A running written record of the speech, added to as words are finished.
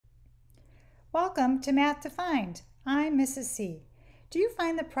Welcome to Math Defined. I'm Mrs. C. Do you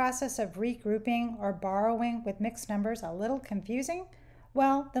find the process of regrouping or borrowing with mixed numbers a little confusing?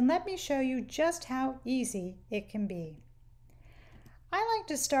 Well, then let me show you just how easy it can be. I like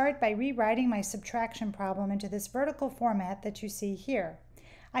to start by rewriting my subtraction problem into this vertical format that you see here.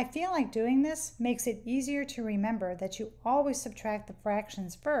 I feel like doing this makes it easier to remember that you always subtract the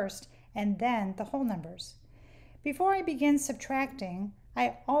fractions first and then the whole numbers. Before I begin subtracting,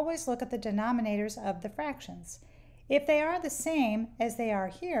 I always look at the denominators of the fractions. If they are the same as they are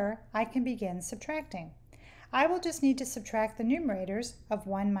here, I can begin subtracting. I will just need to subtract the numerators of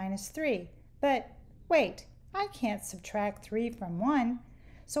 1 minus 3. But wait, I can't subtract 3 from 1,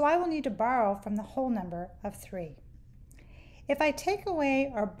 so I will need to borrow from the whole number of 3. If I take away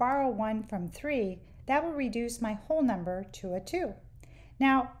or borrow 1 from 3, that will reduce my whole number to a 2.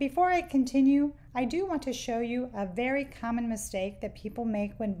 Now, before I continue, I do want to show you a very common mistake that people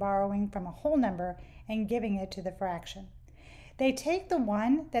make when borrowing from a whole number and giving it to the fraction. They take the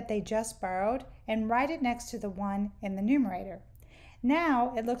 1 that they just borrowed and write it next to the 1 in the numerator.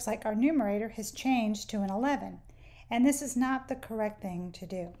 Now it looks like our numerator has changed to an 11, and this is not the correct thing to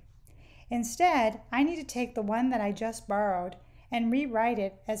do. Instead, I need to take the 1 that I just borrowed and rewrite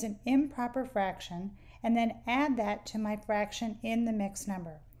it as an improper fraction and then add that to my fraction in the mixed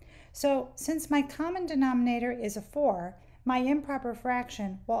number. So since my common denominator is a 4, my improper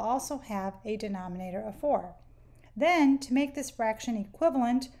fraction will also have a denominator of 4. Then, to make this fraction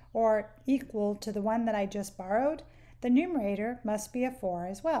equivalent or equal to the one that I just borrowed, the numerator must be a 4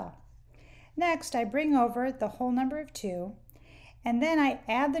 as well. Next, I bring over the whole number of 2, and then I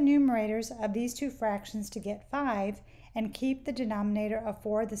add the numerators of these two fractions to get 5, and keep the denominator of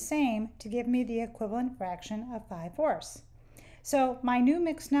 4 the same to give me the equivalent fraction of 5/4. So my new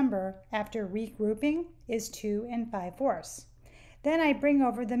mixed number after regrouping is 2 5/4. Then I bring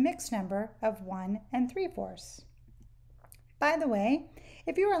over the mixed number of 1 3/4. By the way,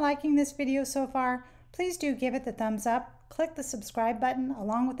 if you are liking this video so far, please do give it the thumbs up, click the subscribe button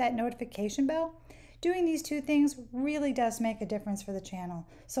along with that notification bell. Doing these two things really does make a difference for the channel,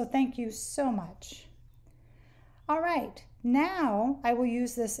 so thank you so much. All right, now I will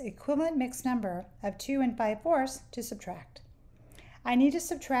use this equivalent mixed number of 2 5/4 to subtract. I need to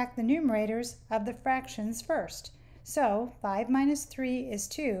subtract the numerators of the fractions first. So 5 minus 3 is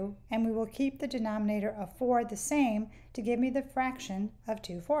 2, and we will keep the denominator of 4 the same to give me the fraction of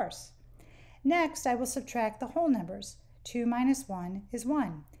 2/4. Next, I will subtract the whole numbers. 2 minus 1 is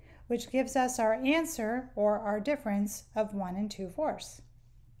 1, which gives us our answer, or our difference, of 1 2/4.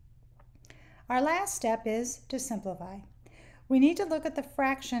 Our last step is to simplify. We need to look at the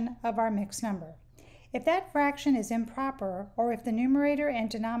fraction of our mixed number. If that fraction is improper, or if the numerator and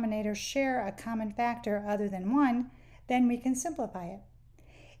denominator share a common factor other than 1, then we can simplify it.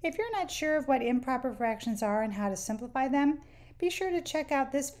 If you're not sure of what improper fractions are and how to simplify them, be sure to check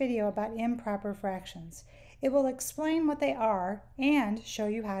out this video about improper fractions. It will explain what they are and show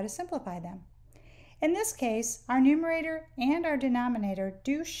you how to simplify them. In this case, our numerator and our denominator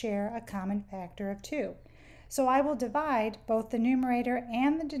do share a common factor of 2. So I will divide both the numerator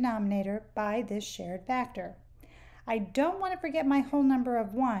and the denominator by this shared factor. I don't want to forget my whole number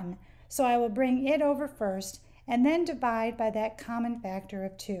of 1, so I will bring it over first and then divide by that common factor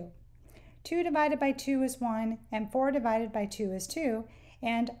of 2. 2 divided by 2 is 1, and 4 divided by 2 is 2,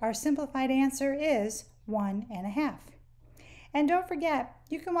 and our simplified answer is 1 1/2. And don't forget,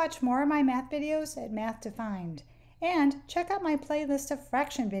 you can watch more of my math videos at Math Defined. And check out my playlist of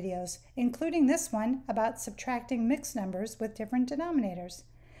fraction videos, including this one about subtracting mixed numbers with different denominators.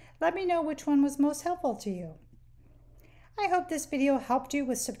 Let me know which one was most helpful to you. I hope this video helped you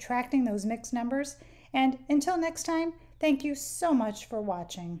with subtracting those mixed numbers, and until next time, thank you so much for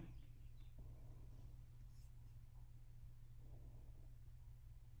watching.